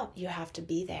show up. You have to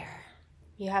be there.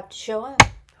 You have to show up.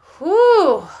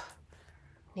 Whew.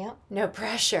 Yeah. No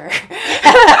pressure.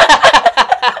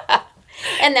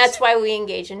 And that's why we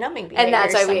engage in numbing behaviors. And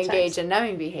that's why we engage in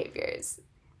numbing behaviors.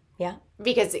 Yeah.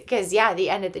 Because at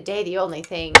the end of the day, the only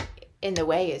thing in the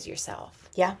way is yourself.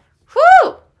 Yeah.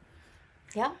 Whew.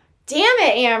 Yeah. Damn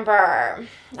it, Amber.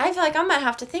 I feel like I'm going to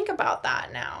have to think about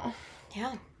that now.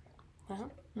 Yeah. Well.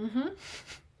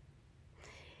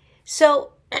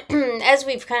 So, as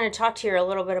we've kind of talked here a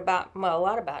little bit about, a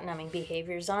lot about numbing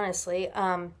behaviors, honestly,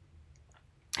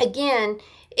 again,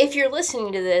 if you're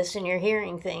listening to this and you're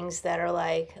hearing things that are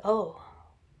like, oh,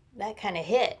 that kind of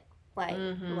hit,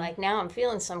 like now I'm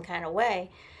feeling some kind of way,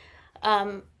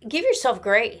 give yourself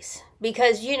grace,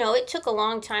 because, it took a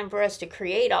long time for us to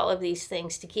create all of these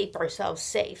things to keep ourselves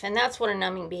safe. And that's what a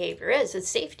numbing behavior is. It's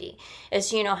safety.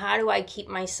 It's, how do I keep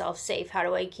myself safe? How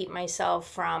do I keep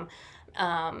myself from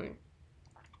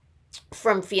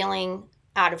feeling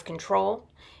out of control,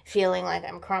 feeling like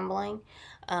I'm crumbling?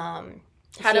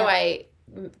 How do I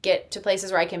get to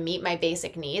places where I can meet my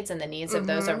basic needs and the needs of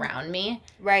those around me?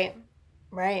 Right.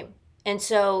 And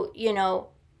so,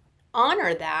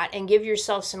 honor that and give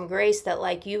yourself some grace that,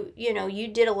 like, you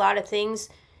did a lot of things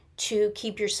to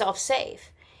keep yourself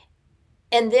safe.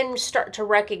 And then start to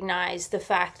recognize the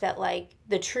fact that, like,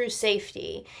 the true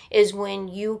safety is when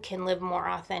you can live more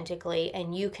authentically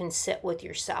and you can sit with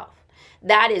yourself.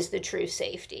 That is the true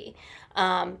safety.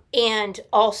 And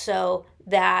also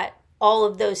that all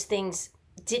of those things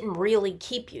didn't really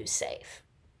keep you safe.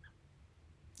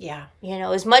 Yeah.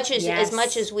 As much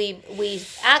as we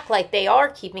act like they are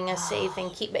keeping us safe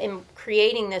and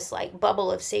creating this like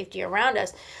bubble of safety around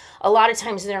us, a lot of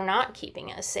times they're not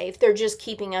keeping us safe. They're just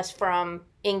keeping us from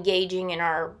engaging in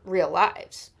our real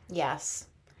lives. Yes.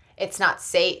 It's not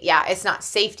safe. Yeah, it's not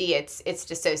safety. It's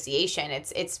dissociation.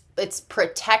 It's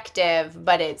protective,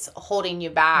 but it's holding you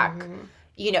back.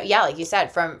 like you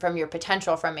said, from your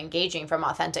potential, from engaging, from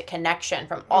authentic connection,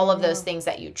 from all of those things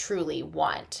that you truly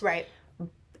want. Right.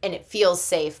 And it feels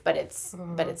safe, but it's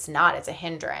not. It's a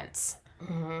hindrance.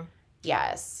 Mm-hmm.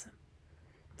 Yes.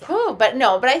 Cool. But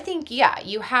I think,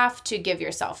 you have to give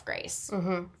yourself grace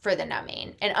for the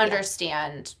numbing and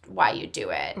understand why you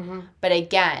do it. Mm-hmm. But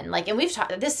again, and we've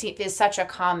talked, this is such a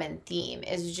common theme,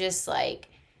 is just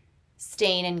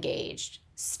staying engaged,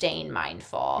 staying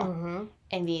mindful,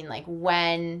 and being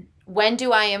when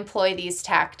do I employ these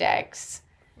tactics?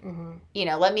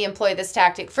 Mm-hmm. Let me employ this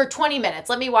tactic for 20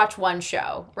 minutes. Let me watch one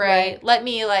show, right? Let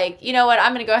me you know what?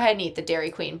 I'm going to go ahead and eat the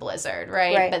Dairy Queen Blizzard,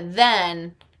 right? But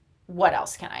then what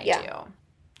else can I do?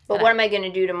 But what am I going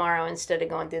to do tomorrow instead of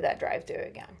going through that drive-thru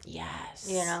again? Yes.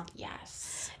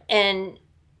 Yes. And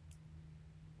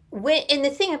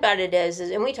the thing about it is,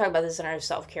 and we talk about this in our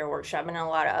self-care workshop and a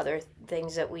lot of other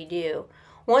things that we do,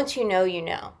 once you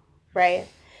know, right?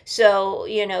 So,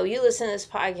 you listen to this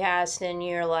podcast and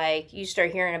you're you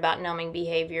start hearing about numbing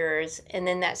behaviors, and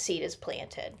then that seed is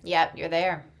planted. Yep, you're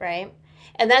there. Right?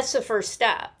 And that's the first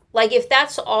step. If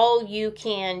that's all you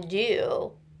can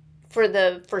do for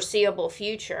the foreseeable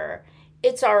future,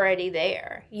 it's already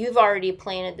there. You've already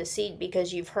planted the seed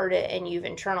because you've heard it and you've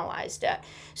internalized it.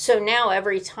 So now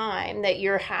every time that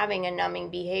you're having a numbing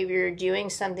behavior,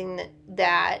 doing something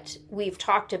that we've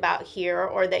talked about here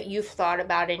or that you've thought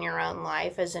about in your own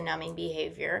life as a numbing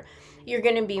behavior, you're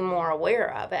going to be more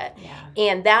aware of it. Yeah.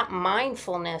 And that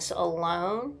mindfulness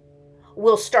alone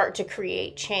will start to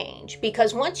create change,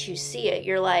 because once you see it,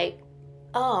 you're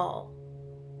oh,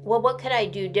 well, what could I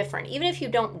do different? Even if you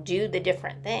don't do the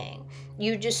different thing,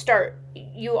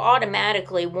 you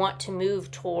automatically want to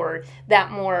move toward that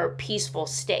more peaceful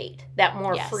state, that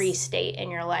more free state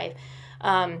in your life.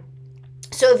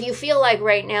 So if you feel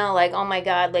right now, oh my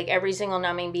God, every single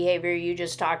numbing behavior you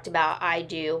just talked about, I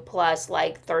do, plus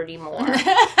 30 more.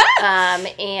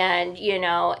 And,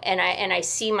 and I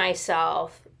see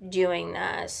myself doing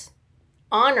this,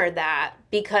 honor that,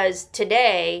 because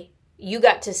today you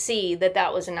got to see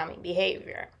that was a numbing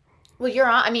behavior. Well, you're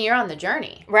on the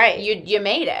journey. Right. You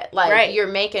made it. You're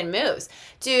making moves.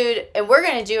 Dude, and we're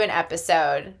going to do an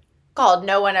episode called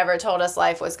No One Ever Told Us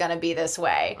Life Was Going to Be This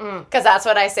Way. Because that's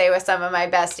what I say with some of my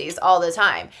besties all the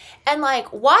time. And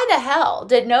why the hell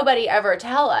did nobody ever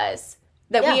tell us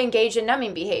that we engage in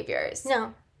numbing behaviors?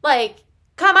 No.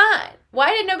 Come on.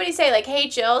 Why did nobody say hey,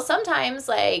 Jill, sometimes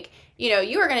you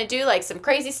are going to do some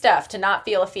crazy stuff to not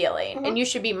feel a feeling, and you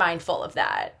should be mindful of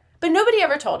that. But nobody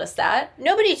ever told us that.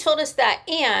 Nobody told us that,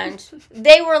 and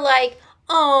they were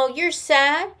oh, you're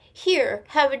sad? Here,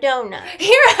 have a donut.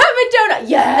 Here, have a donut.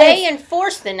 Yes. They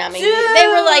enforced the numbing. Dude. They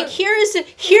were here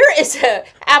is a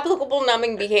applicable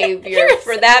numbing behavior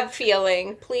for that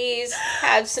feeling. Please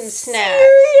have some snacks.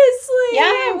 Seriously.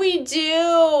 Yeah, we do.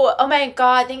 Oh my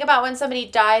God. Think about when somebody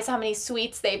dies, how many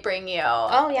sweets they bring you.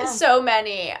 Oh yeah. So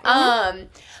many. But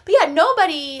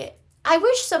yeah, I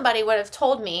wish somebody would have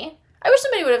told me. I wish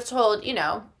somebody would have told,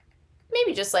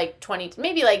 maybe just 20,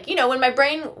 maybe when my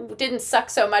brain didn't suck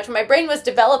so much, when my brain was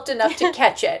developed enough to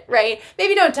catch it, right?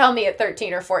 Maybe don't tell me at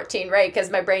 13 or 14, right?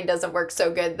 Because my brain doesn't work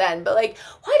so good then. But why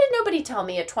did nobody tell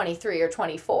me at 23 or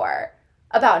 24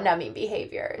 about numbing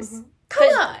behaviors? Mm-hmm. Come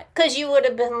on. Because you would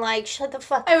have been shut the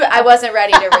fuck up. I wasn't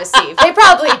ready to receive. They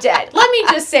probably did. Let me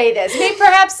just say this. Maybe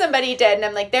perhaps somebody did, and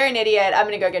I'm they're an idiot. I'm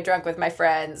going to go get drunk with my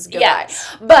friends. Goodbye.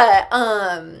 Yes.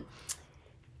 But,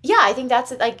 yeah, I think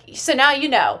that's so now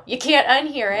you can't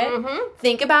unhear it. Mm-hmm.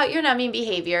 Think about your numbing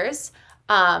behaviors.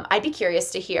 I'd be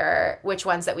curious to hear which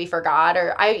ones that we forgot,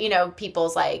 or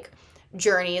people's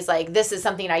journeys, this is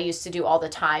something I used to do all the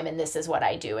time and this is what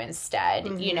I do instead.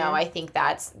 Mm-hmm. I think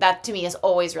that to me is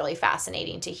always really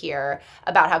fascinating to hear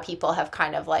about how people have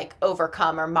kind of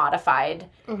overcome or modified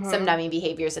some numbing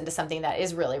behaviors into something that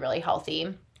is really, really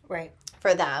healthy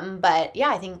for them. But yeah,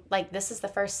 I think this is the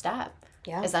first step.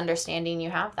 Yeah. Is understanding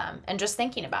you have them and just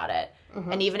thinking about it.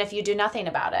 Mm-hmm. And even if you do nothing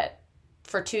about it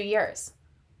for 2 years,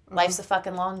 life's a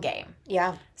fucking long game.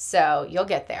 Yeah. So you'll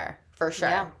get there for sure.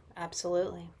 Yeah,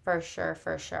 absolutely. For sure,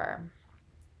 for sure.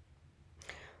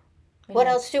 What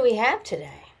else do we have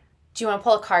today? Do you want to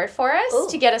pull a card for us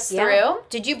to get us through?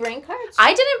 Did you bring cards?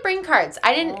 I didn't bring cards.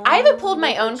 I haven't pulled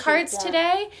my own cards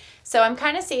today. So I'm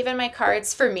kind of saving my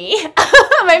cards for me.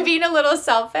 I'm being a little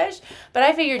selfish. But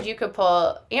I figured you could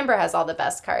pull... Amber has all the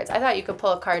best cards. I thought you could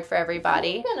pull a card for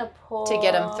everybody to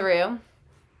get them through.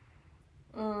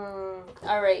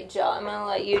 All right, Jill. I'm going to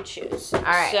let you choose. All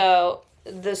right. So,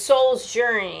 the Soul's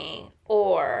Journey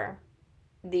or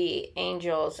the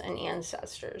Angels and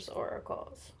Ancestors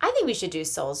Oracles? I think we should do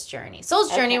Soul's Journey.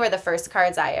 Soul's Journey were the first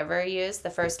cards I ever used, the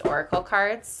first Oracle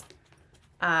cards.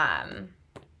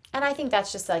 And I think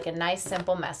that's just like a nice,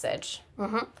 simple message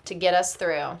to get us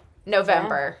through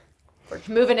November. Yeah.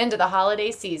 We're moving into the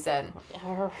holiday season.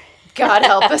 God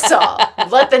help us all.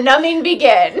 Let the numbing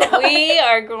begin.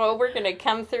 We're going to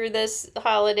come through this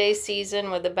holiday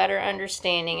season with a better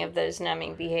understanding of those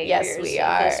numbing behaviors. Yes, we are.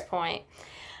 At this point.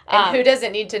 And who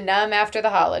doesn't need to numb after the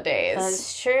holidays?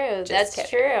 That's true. That's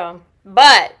true.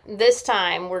 But this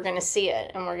time we're going to see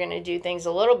it, and we're going to do things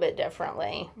a little bit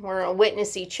differently. We're going to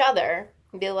witness each other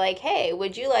and be like, hey,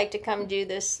 would you like to come do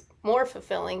this more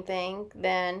fulfilling thing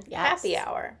than happy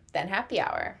hour? Than happy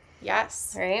hour.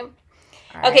 Yes. Right?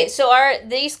 Okay, so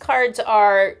these cards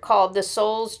are called the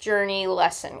Soul's Journey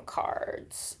Lesson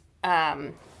cards.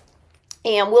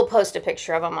 And we'll post a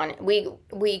picture of them on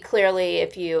we clearly,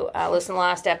 if you listen to the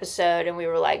last episode and we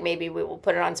were like, maybe we will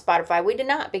put it on Spotify. We did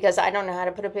not, because I don't know how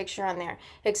to put a picture on there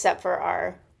except for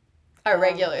our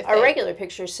regular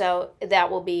picture. So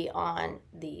that will be on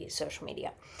the social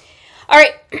media. All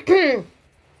right.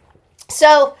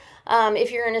 So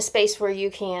if you're in a space where you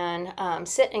can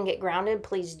sit and get grounded,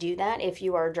 please do that. If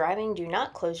you are driving, do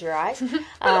not close your eyes.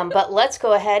 But let's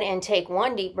go ahead and take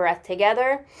one deep breath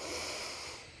together.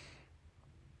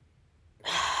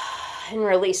 And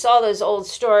release all those old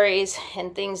stories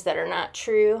and things that are not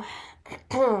true.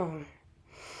 And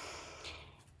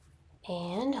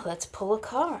let's pull a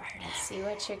card. Let's see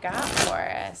what you got for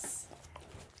us.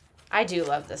 I do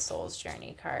love the Soul's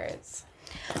Journey cards.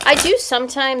 I do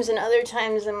sometimes, and other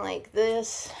times I'm like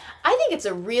this. I think it's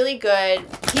a really good,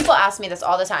 people ask me this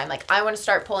all the time, like, I want to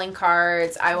start pulling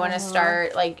cards, I want to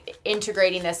start, like,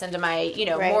 integrating this into my,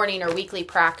 morning or weekly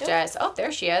practice. Yep. Oh,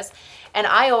 there she is. And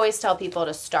I always tell people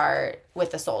to start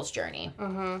with the Soul's Journey.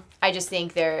 Mm-hmm. I just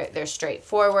think they're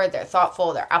straightforward, they're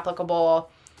thoughtful, they're applicable.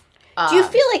 Do you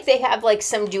feel like they have, like,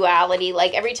 some duality?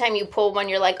 Like, every time you pull one,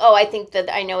 you're like, oh, I think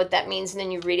that I know what that means, and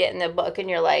then you read it in the book, and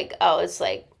you're like, oh, it's,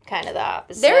 like, kind of the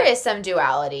opposite. There is some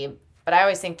duality, but I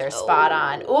always think they're spot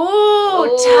on.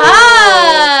 Ooh,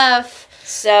 tough!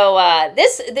 So,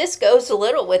 this goes a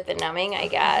little with the numbing, I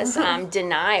guess.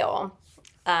 Denial.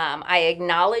 I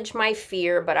acknowledge my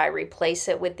fear, but I replace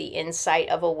it with the insight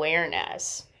of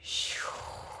awareness.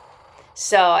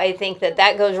 So I think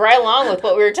that goes right along with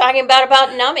what we were talking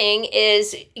about numbing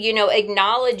is,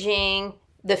 acknowledging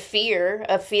the fear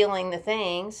of feeling the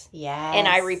things. Yes. And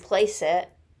I replace it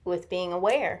with being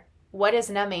aware. What is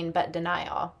numbing but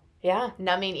denial? Yeah.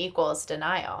 Numbing equals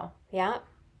denial. Yeah.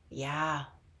 Yeah.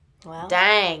 Well.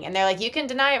 Dang. And they're like, you can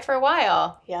deny it for a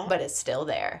while. Yeah. But it's still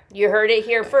there. You heard it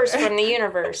here first from the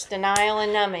universe. Denial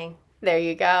and numbing. There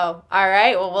you go. All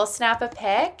right. Well, we'll snap a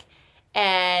pic.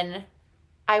 And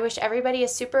I wish everybody a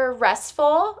super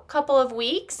restful couple of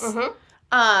weeks.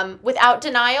 Mm-hmm. Without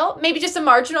denial. Maybe just a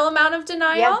marginal amount of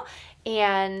denial. Yeah.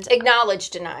 And acknowledge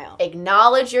denial.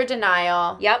 Acknowledge your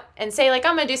denial. Yep. And say, like,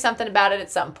 I'm going to do something about it at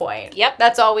some point. Yep.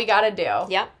 That's all we got to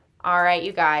do. Yep. All right,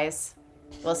 you guys.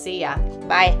 We'll see ya.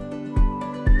 Bye.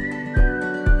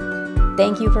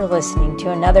 Thank you for listening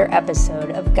to another episode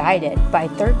of Guided by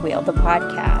Third Wheel, the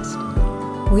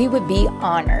podcast. We would be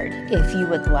honored if you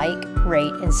would like,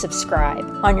 rate, and subscribe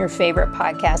on your favorite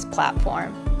podcast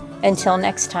platform. Until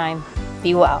next time,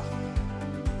 be well.